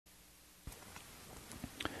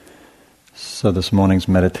So this morning's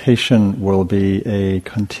meditation will be a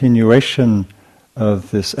continuation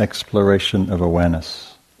of this exploration of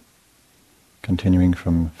awareness, continuing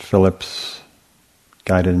from Philip's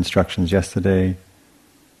guided instructions yesterday,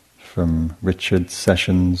 from Richard's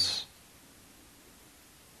sessions.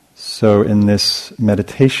 So in this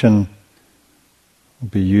meditation,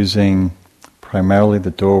 we'll be using primarily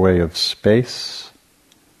the doorway of space,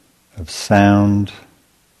 of sound,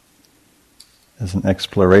 as an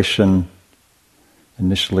exploration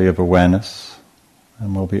initially of awareness,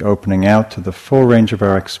 and we'll be opening out to the full range of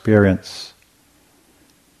our experience,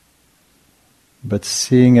 but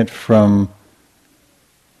seeing it from,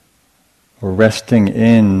 or resting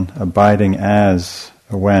in, abiding as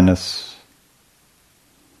awareness,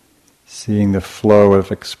 seeing the flow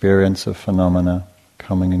of experience of phenomena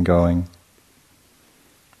coming and going,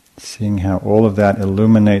 seeing how all of that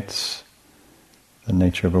illuminates the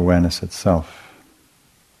nature of awareness itself.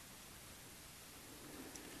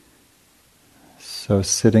 So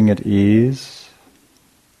sitting at ease,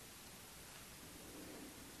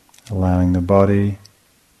 allowing the body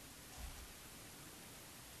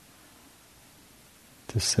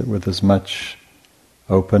to sit with as much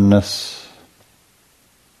openness,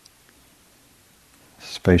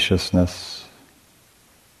 spaciousness,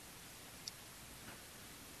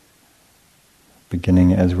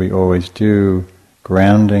 beginning as we always do,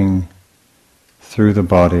 grounding through the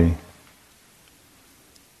body,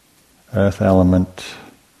 earth element,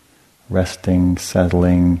 resting,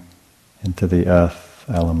 settling into the earth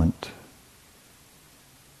element.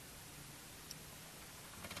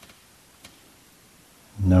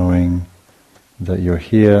 Knowing that you're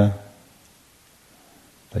here,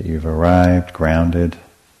 that you've arrived, grounded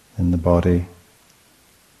in the body.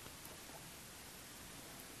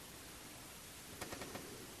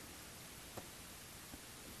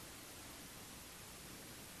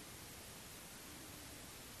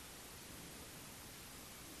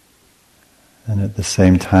 And at the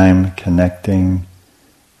same time connecting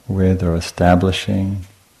with or establishing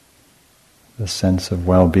the sense of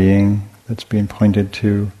well-being that's been pointed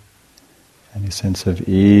to, any sense of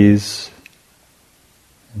ease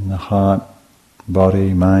in the heart,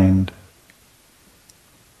 body, mind.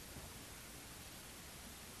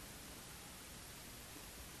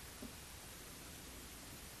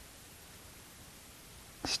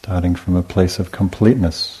 Starting from a place of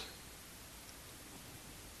completeness.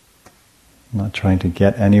 Not trying to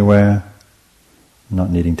get anywhere, not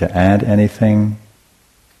needing to add anything,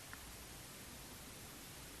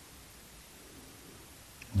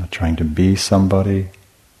 not trying to be somebody.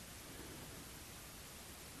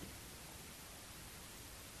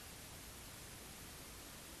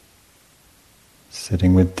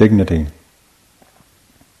 Sitting with dignity.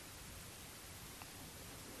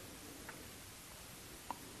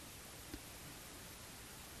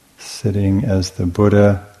 Sitting as the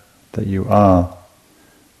Buddha that you are,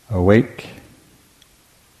 awake,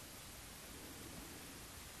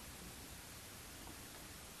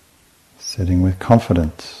 sitting with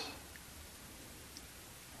confidence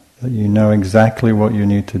that you know exactly what you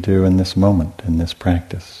need to do in this moment, in this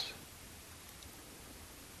practice.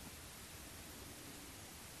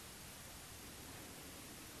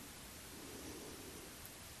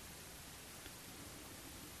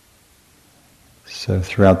 So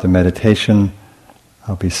throughout the meditation,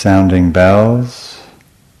 I'll be sounding bells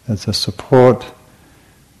as a support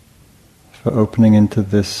for opening into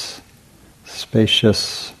this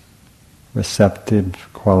spacious, receptive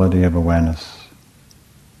quality of awareness.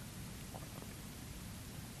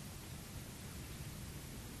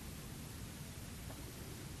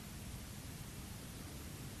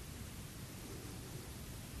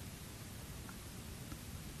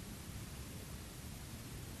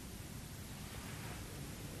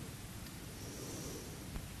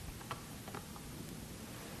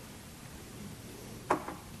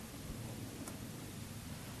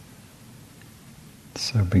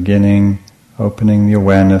 So beginning, opening the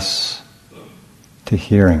awareness to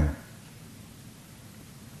hearing.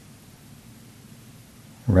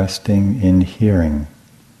 Resting in hearing.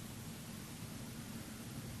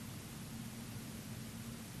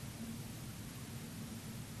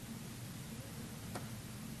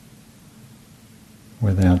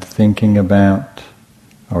 Without thinking about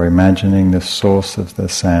or imagining the source of the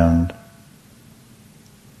sound.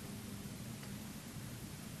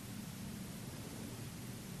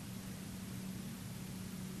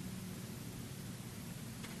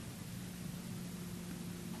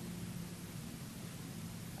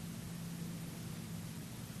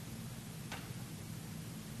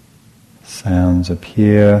 Sounds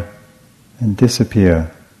appear and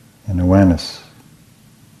disappear in awareness.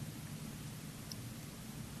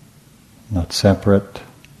 not separate.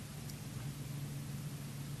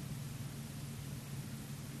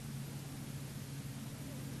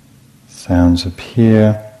 Sounds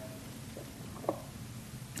appear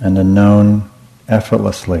and are known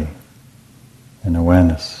effortlessly in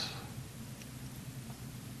awareness.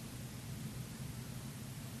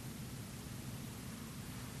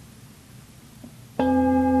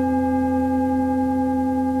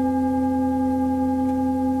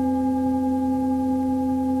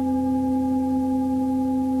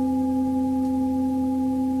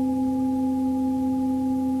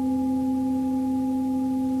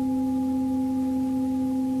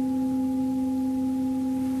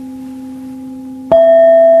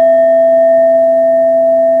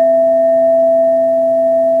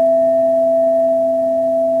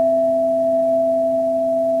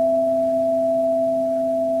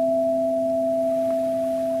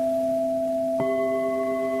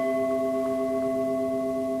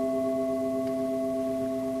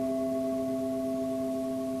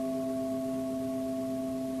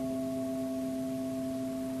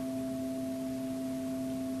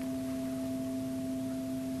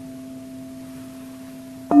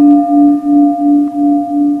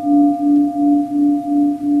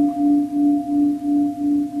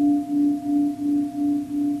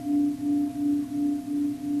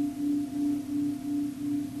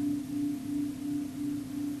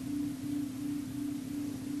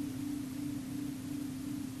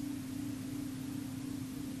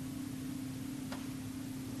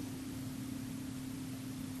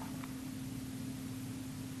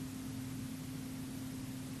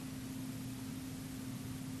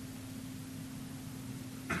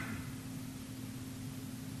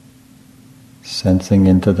 Sensing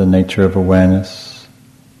into the nature of awareness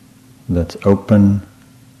that's open,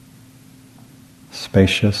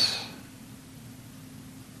 spacious,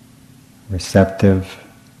 receptive,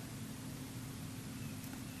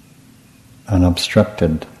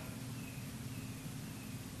 unobstructed.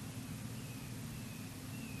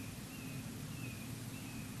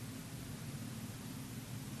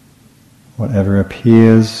 Whatever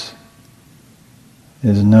appears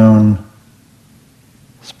is known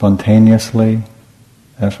spontaneously,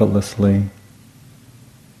 effortlessly.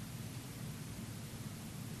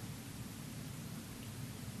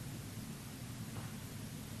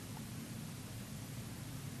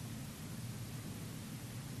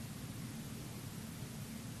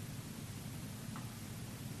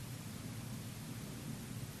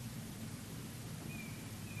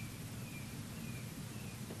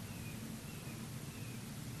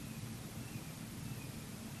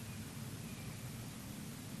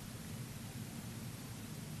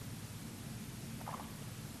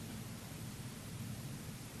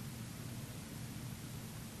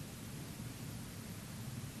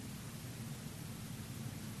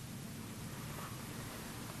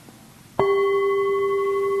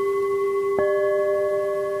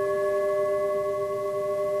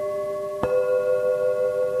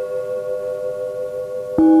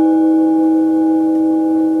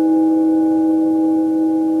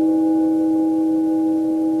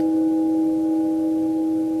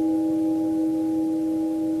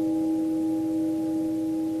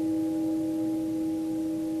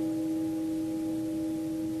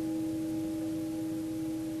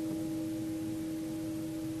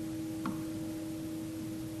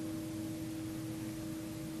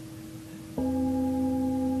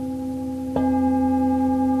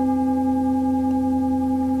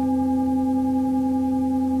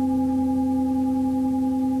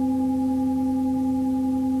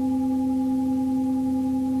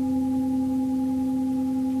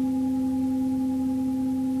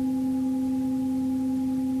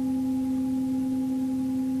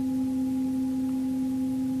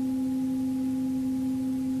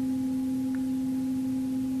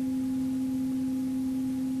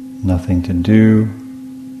 Nothing to do,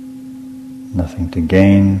 nothing to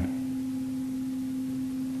gain,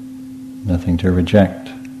 nothing to reject.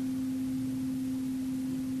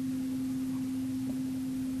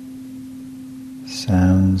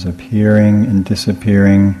 Sounds appearing and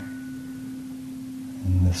disappearing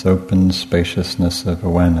in this open spaciousness of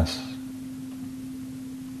awareness.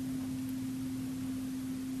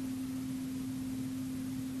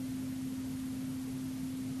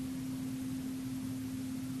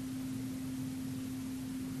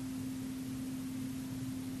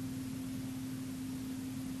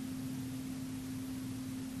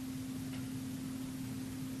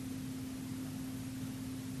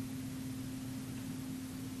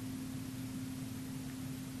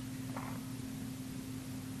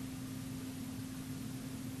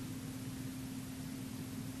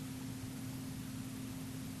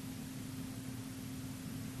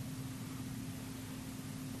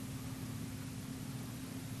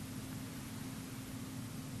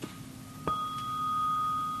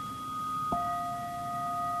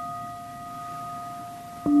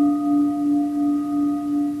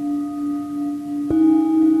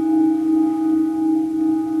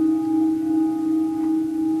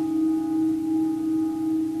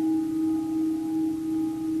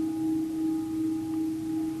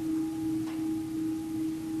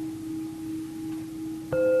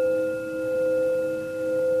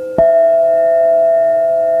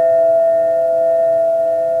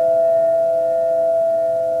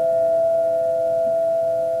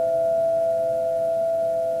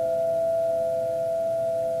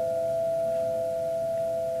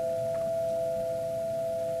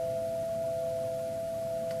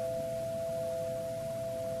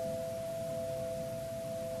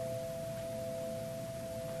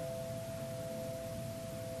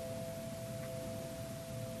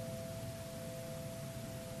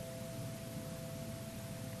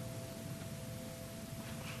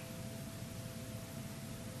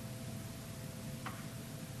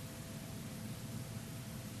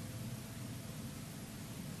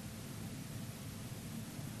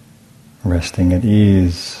 Resting at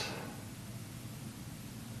ease.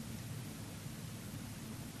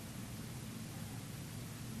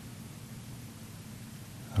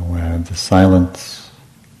 Aware of the silence.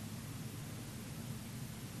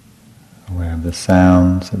 Aware of the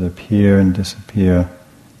sounds that appear and disappear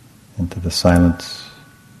into the silence.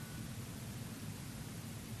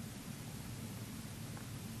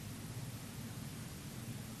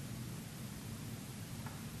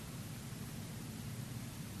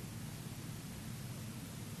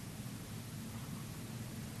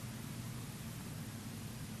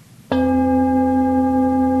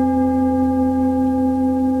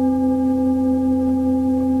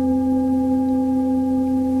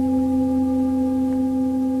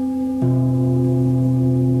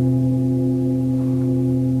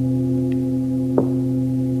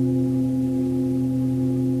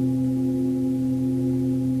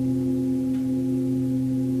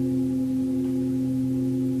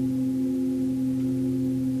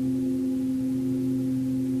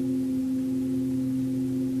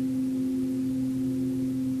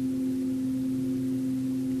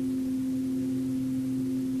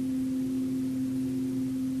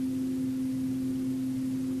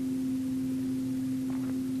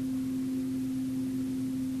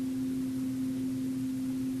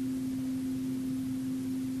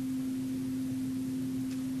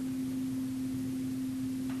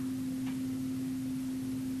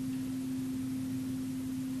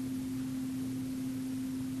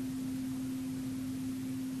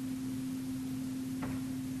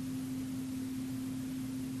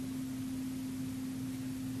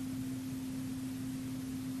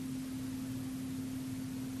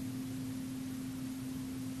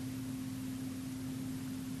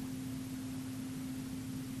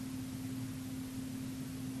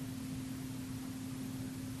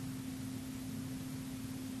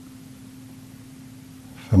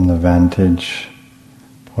 From the vantage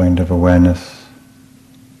point of awareness,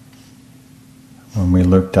 when we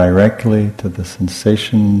look directly to the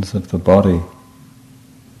sensations of the body,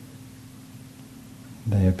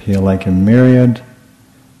 they appear like a myriad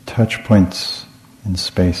touch points in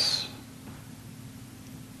space.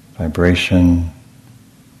 Vibration,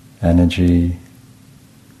 energy,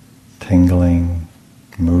 tingling,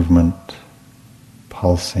 movement,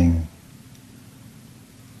 pulsing.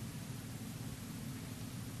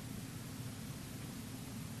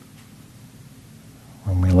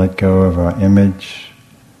 When we let go of our image,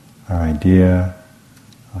 our idea,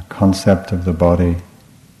 our concept of the body,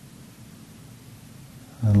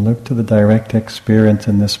 and look to the direct experience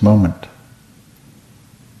in this moment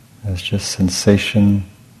as just sensation,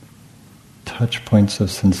 touch points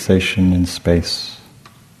of sensation in space,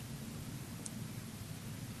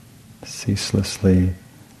 ceaselessly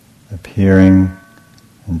appearing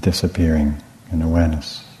and disappearing in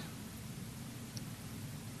awareness.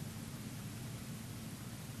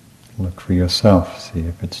 Look for yourself, see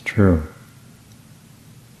if it's true.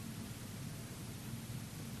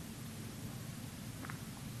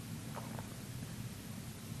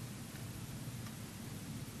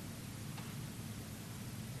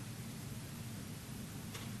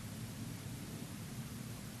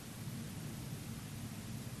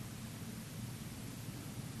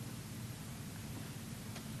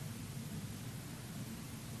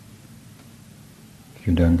 If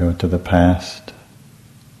you don't go to the past,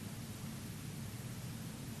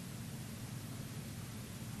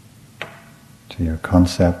 to your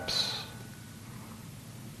concepts,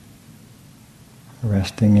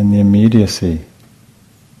 resting in the immediacy.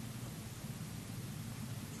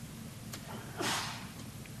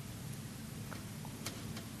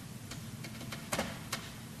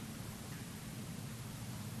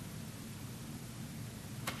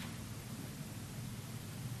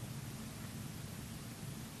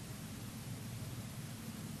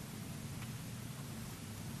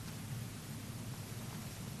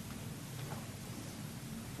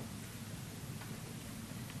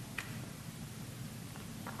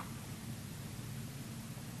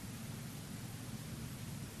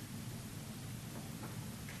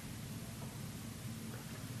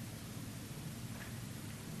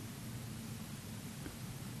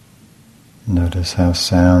 Notice how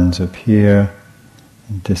sounds appear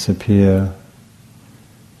and disappear,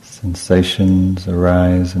 sensations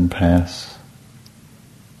arise and pass,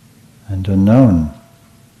 and are known,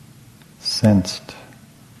 sensed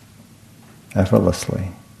effortlessly,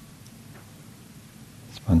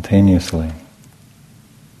 spontaneously.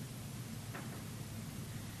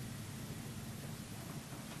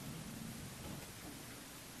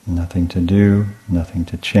 Nothing to do, nothing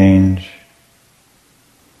to change,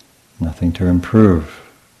 nothing to improve.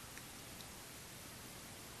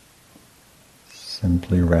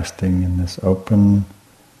 Simply resting in this open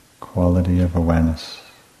quality of awareness.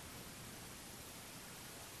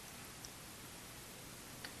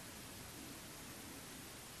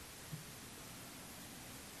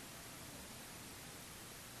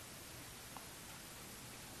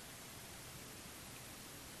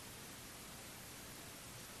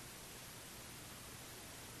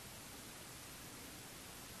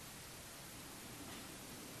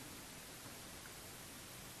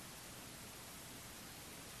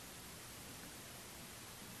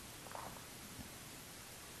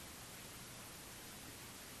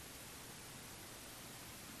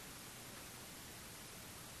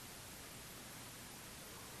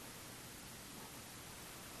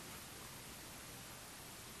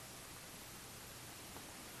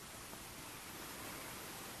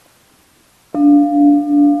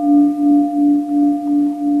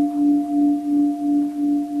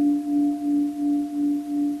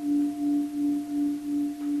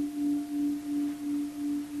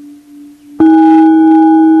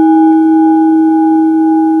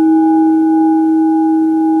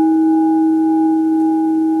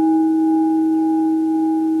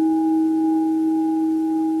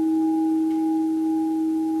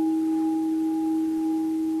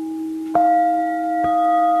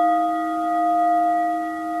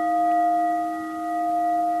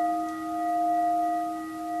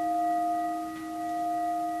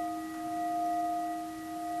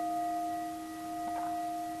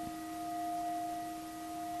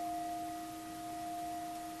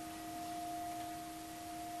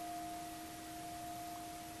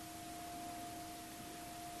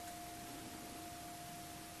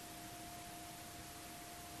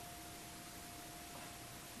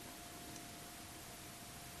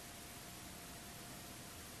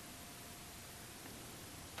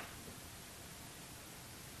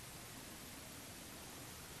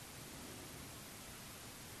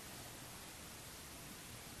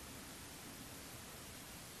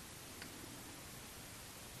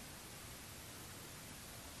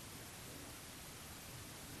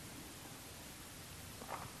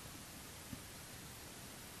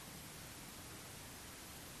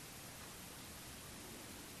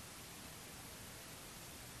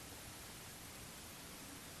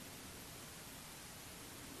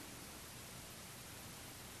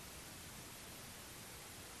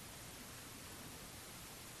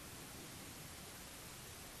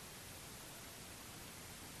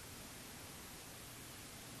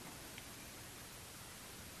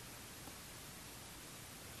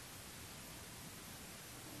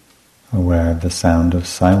 Aware of the sound of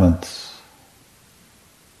silence.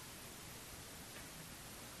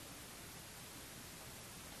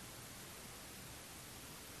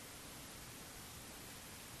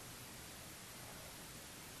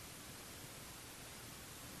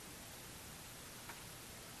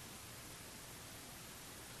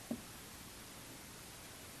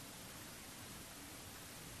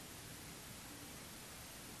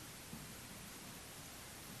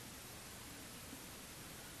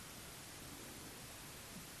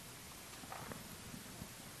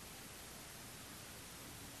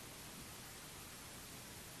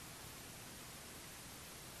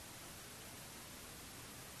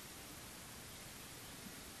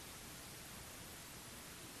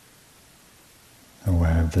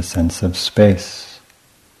 Aware of the sense of space.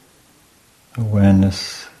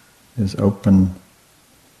 Awareness is open,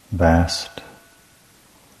 vast,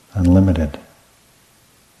 unlimited.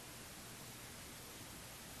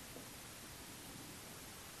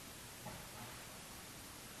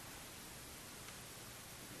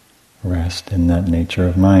 Rest in that nature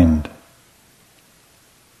of mind.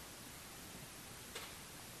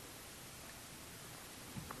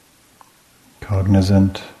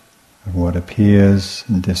 Cognizant of what appears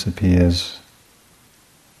and disappears.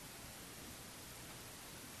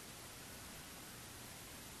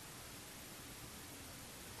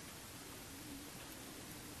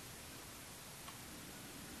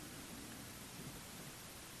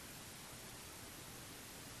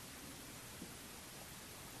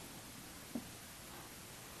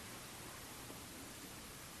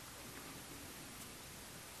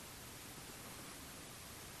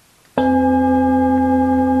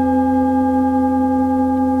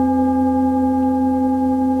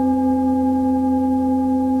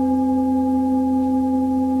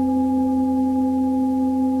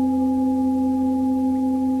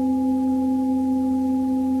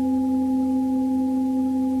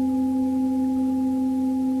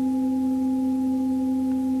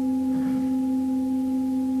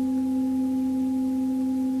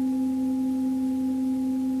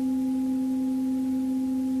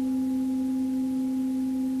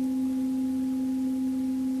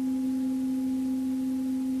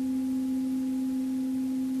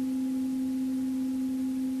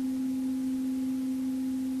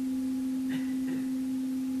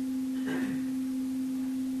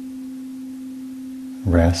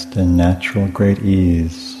 Rest in natural great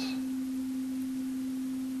ease.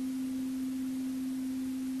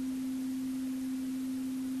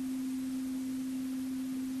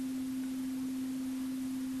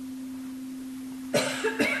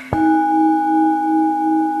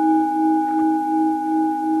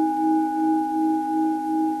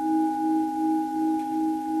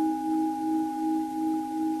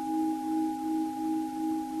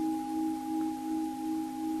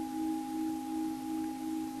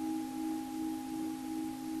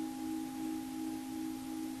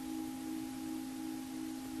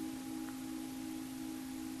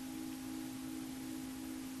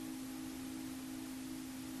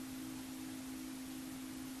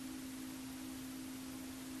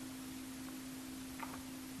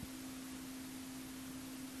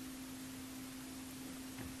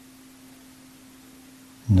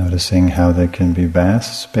 Noticing how there can be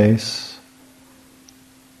vast space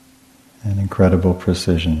and incredible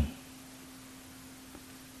precision.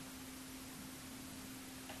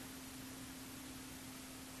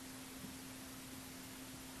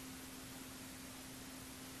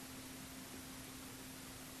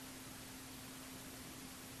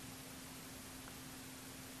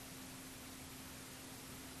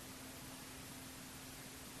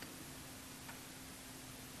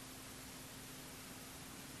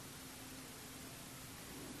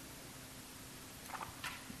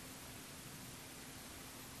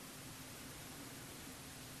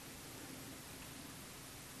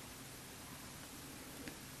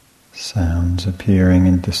 Sounds appearing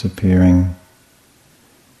and disappearing,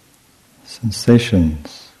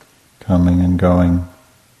 sensations coming and going,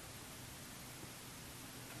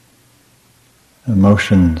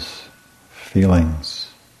 emotions, feelings,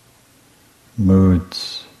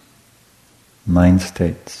 moods, mind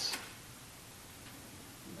states,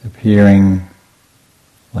 appearing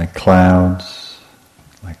like clouds,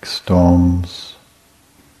 like storms,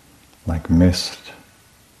 like mist.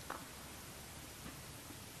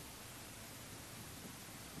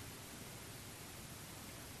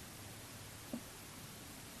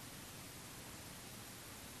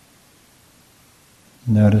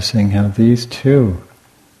 Noticing how these too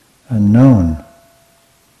are known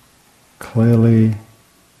clearly,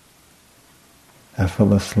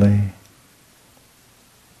 effortlessly.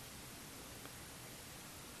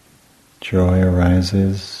 Joy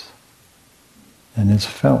arises and is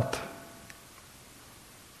felt.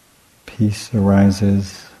 Peace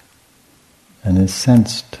arises and is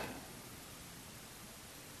sensed.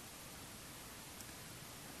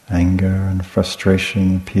 Anger and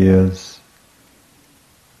frustration appears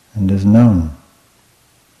and is known.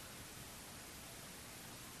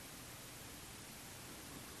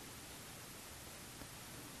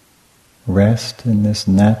 Rest in this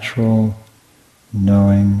natural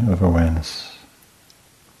knowing of awareness,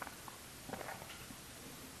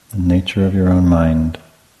 the nature of your own mind.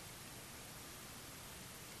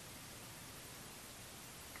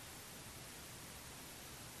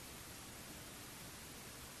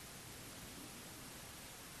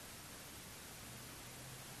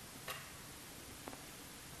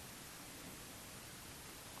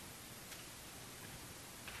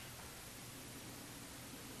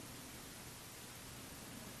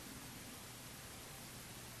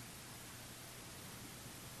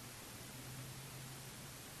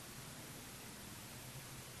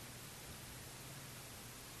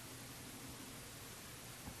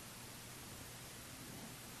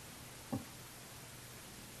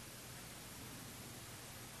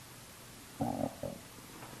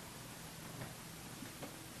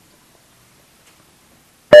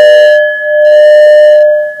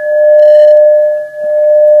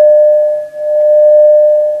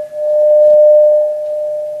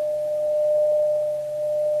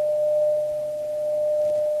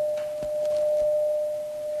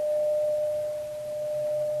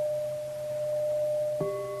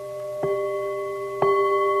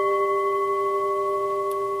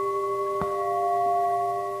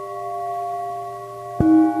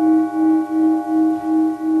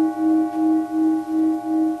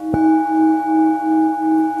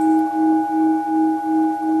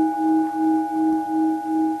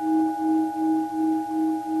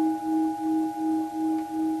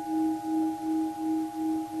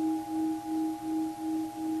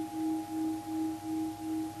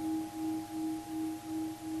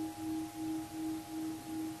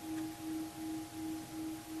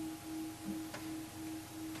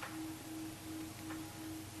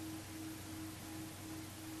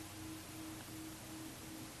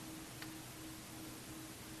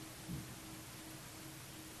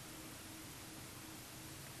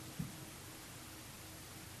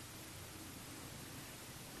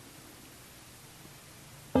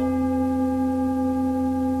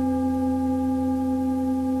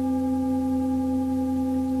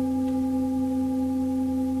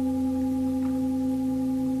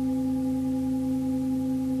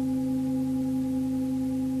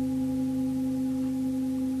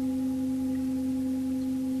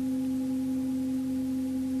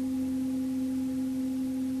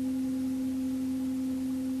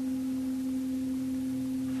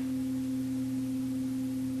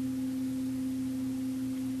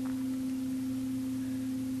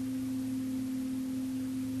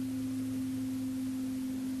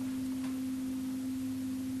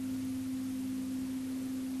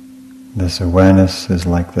 This awareness is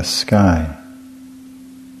like the sky,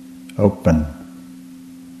 open,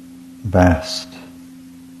 vast,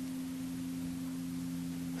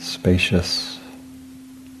 spacious,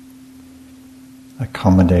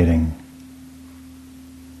 accommodating,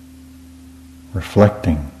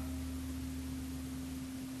 reflecting.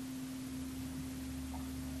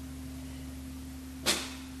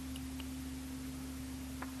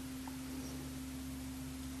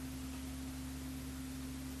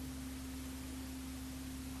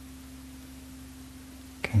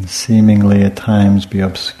 Can seemingly at times be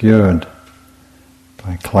obscured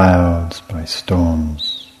by clouds, by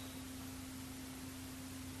storms.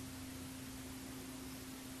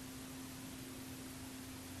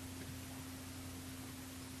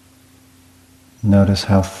 Notice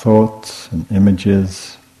how thoughts and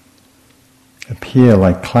images appear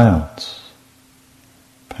like clouds,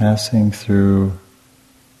 passing through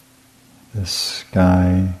this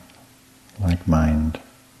sky like mind,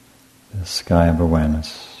 this sky of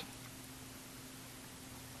awareness.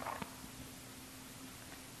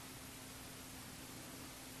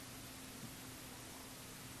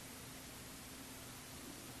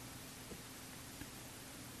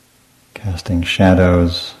 Casting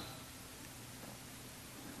shadows,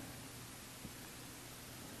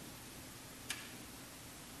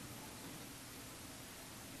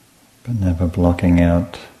 but never blocking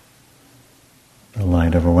out the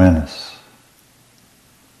light of awareness.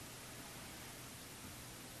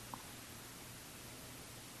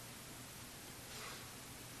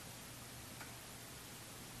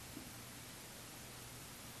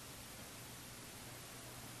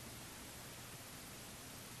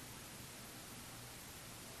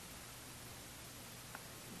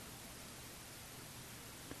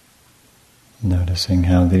 Noticing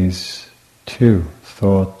how these two,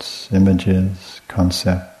 thoughts, images,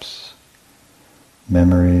 concepts,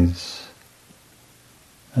 memories,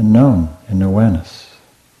 are known in awareness.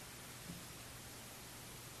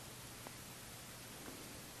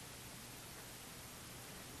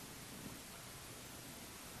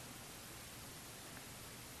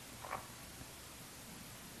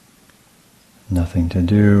 Nothing to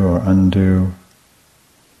do or undo,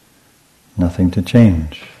 nothing to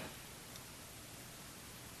change.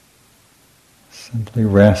 Simply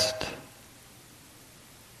rest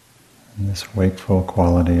in this wakeful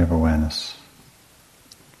quality of awareness.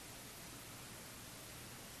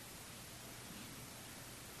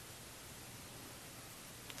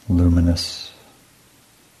 Luminous,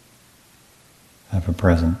 ever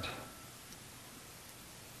present.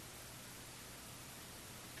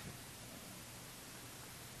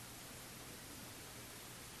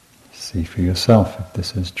 See for yourself if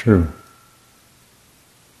this is true.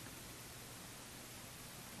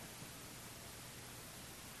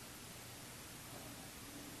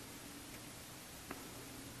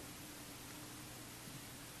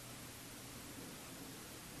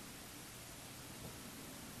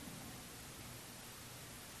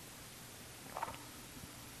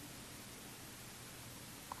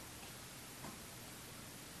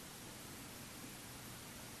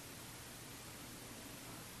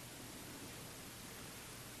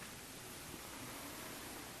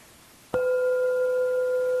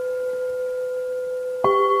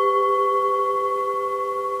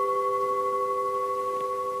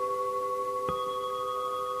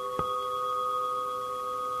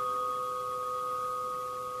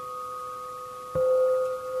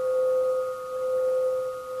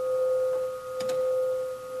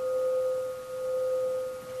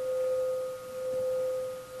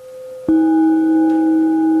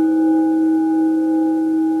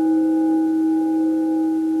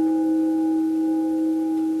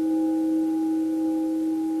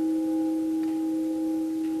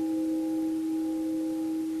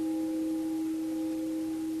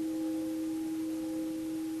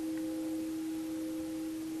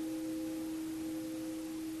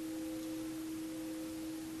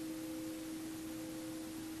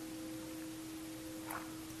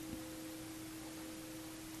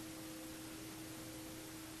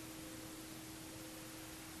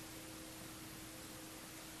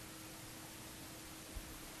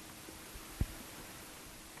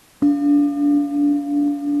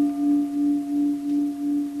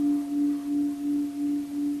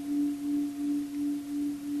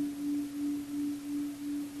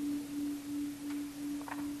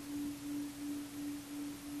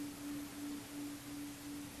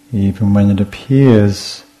 Even when it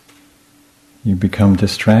appears you become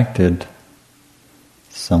distracted,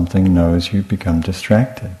 something knows you've become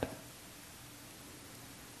distracted.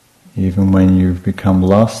 Even when you've become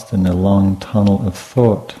lost in a long tunnel of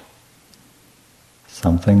thought,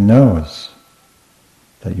 Something knows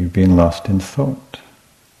that you've been lost in thought.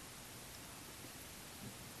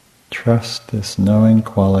 Trust this knowing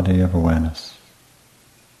quality of awareness.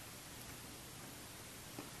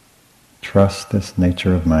 Trust this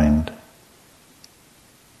nature of mind.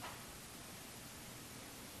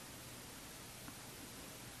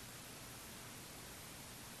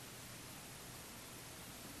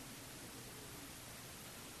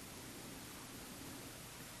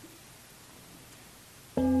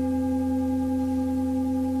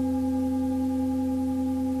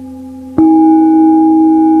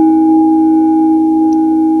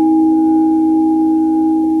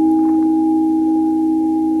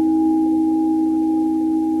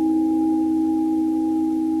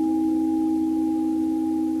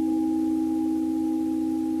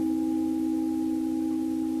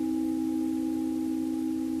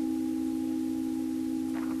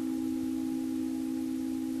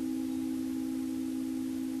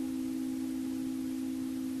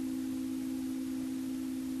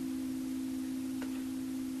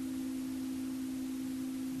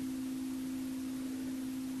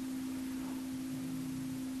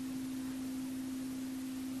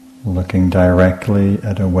 Looking directly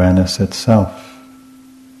at awareness itself.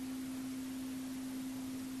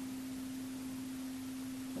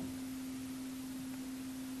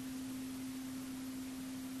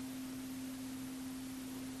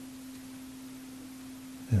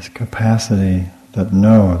 This capacity that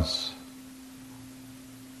knows.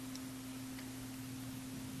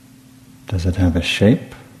 Does it have a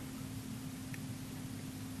shape?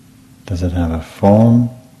 Does it have a form?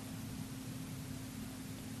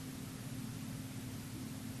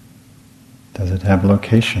 Does it have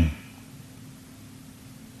location?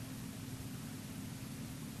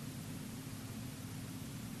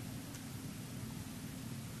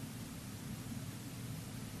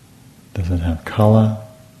 Does it have color,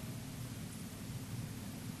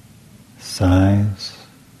 size,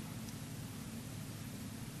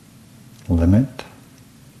 limit?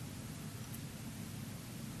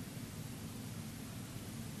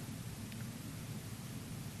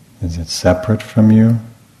 Is it separate from you?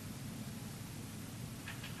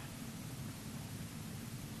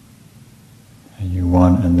 Are you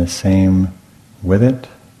one and the same with it?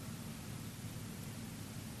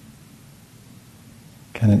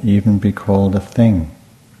 Can it even be called a thing?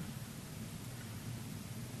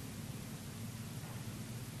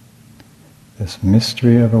 This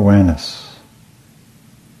mystery of awareness,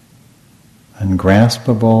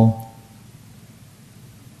 ungraspable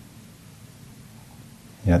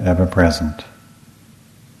yet ever present,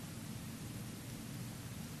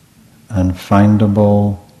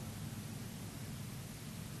 unfindable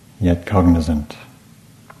yet cognizant,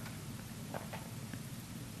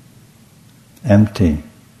 empty,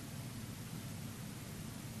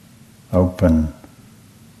 open,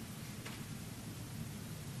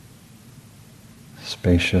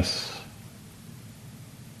 spacious,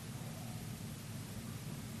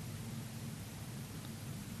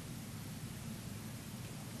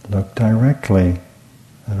 look directly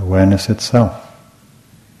at awareness itself.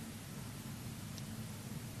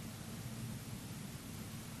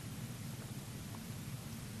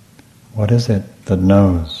 What is it that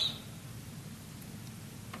knows?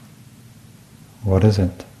 What is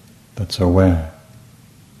it that's aware?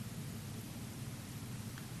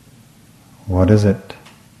 What is it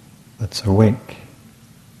that's awake?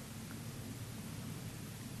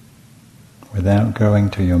 Without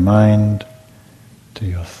going to your mind, to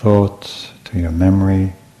your thoughts, to your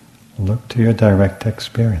memory, look to your direct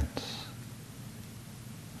experience.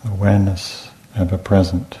 Awareness ever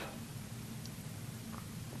present.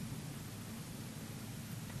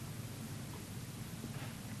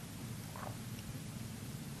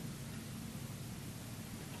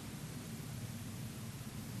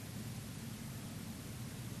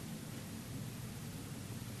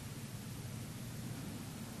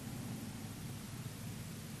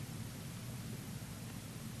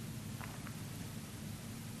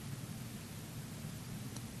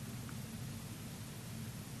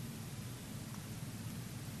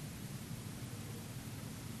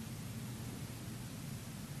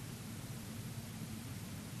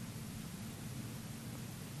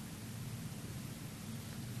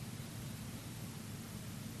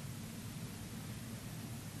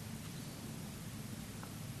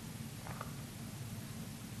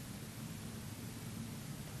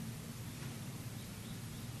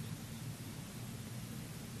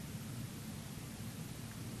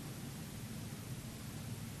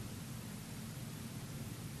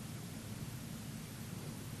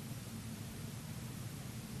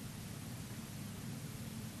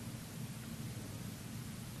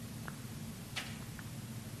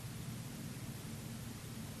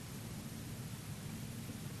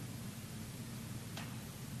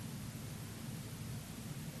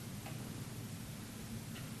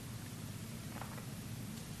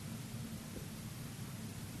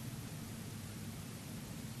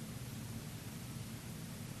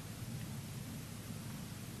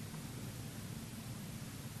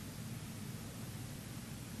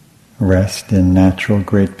 Rest in natural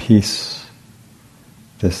great peace,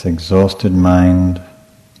 this exhausted mind,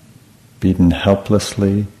 beaten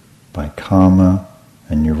helplessly by karma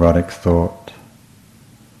and neurotic thought,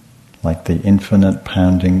 like the infinite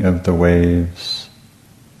pounding of the waves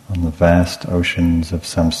on the vast oceans of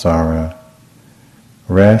samsara.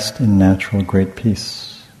 Rest in natural great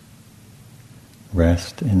peace.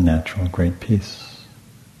 Rest in natural great peace.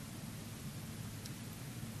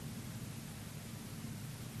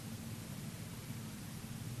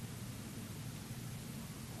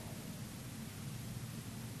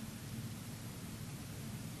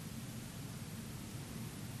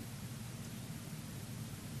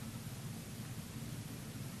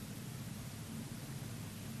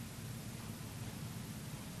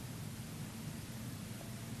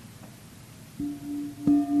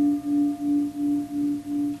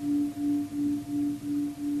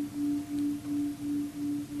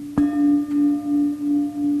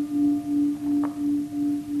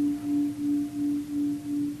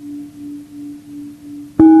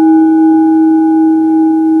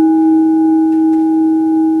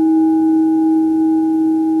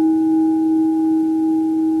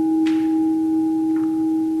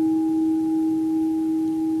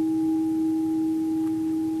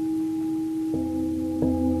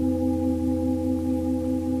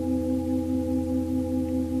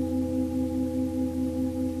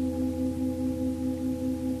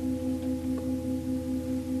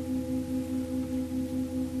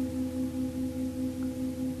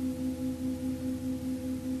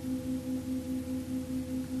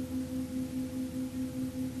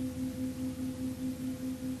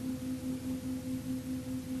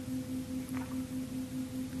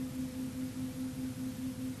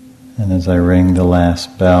 And as I ring the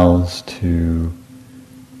last bells to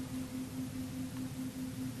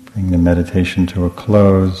bring the meditation to a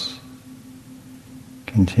close,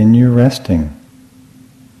 continue resting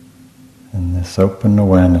in this open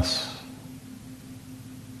awareness.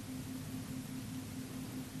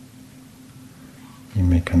 You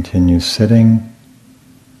may continue sitting.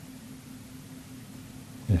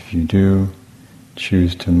 If you do,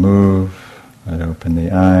 choose to move, I'd open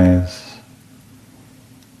the eyes.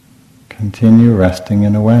 Continue resting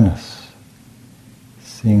in awareness,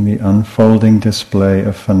 seeing the unfolding display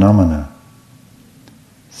of phenomena,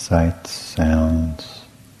 sights, sounds,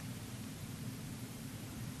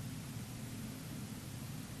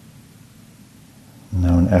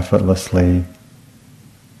 known effortlessly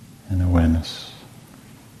in awareness.